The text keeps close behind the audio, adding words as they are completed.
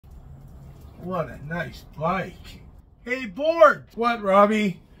What a nice bike. Hey, Board! What,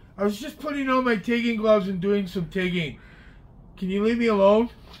 Robbie? I was just putting on my tagging gloves and doing some tagging. Can you leave me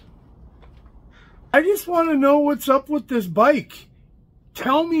alone? I just want to know what's up with this bike.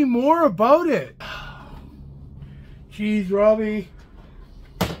 Tell me more about it. Jeez, Robbie.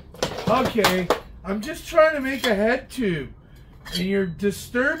 Okay, I'm just trying to make a head tube, and you're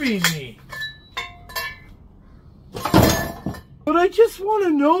disturbing me. But I just want to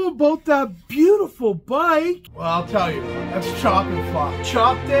know about that beautiful bike. Well, I'll tell you, that's chop and flop.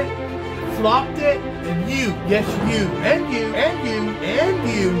 Chopped it, flopped it, and you, yes you, and you, and you, and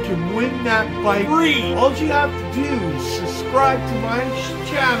you can win that bike free. All you have to do is subscribe to my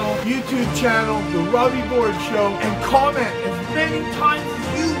channel, YouTube channel, The Robbie Board Show, and comment as many times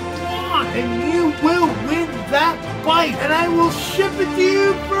as you want, and you will win that bike, and I will ship it to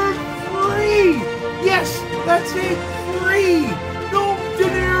you for free. Yes, that's it. Free! No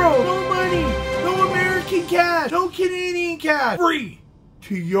dinero, no money, no American cash, no Canadian cash. Free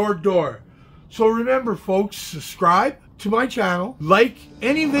to your door. So remember, folks, subscribe to my channel, like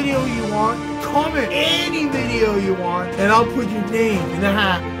any video you want, comment any video you want, and I'll put your name in a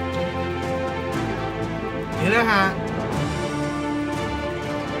hat. In a hat.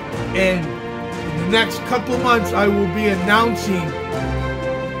 And in the next couple months, I will be announcing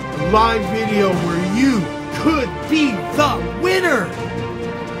a live video where you could be the winner.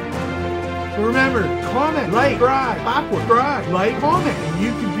 So remember, comment, like, subscribe, backward, subscribe, like, comment, and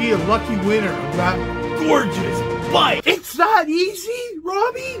you could be a lucky winner of that gorgeous bike. It's that easy,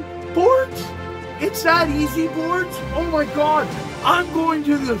 Robbie? Boards? It's that easy, Boards? Oh my God. I'm going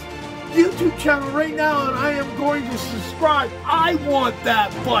to the YouTube channel right now and I am going to subscribe. I want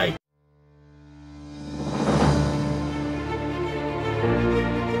that bike.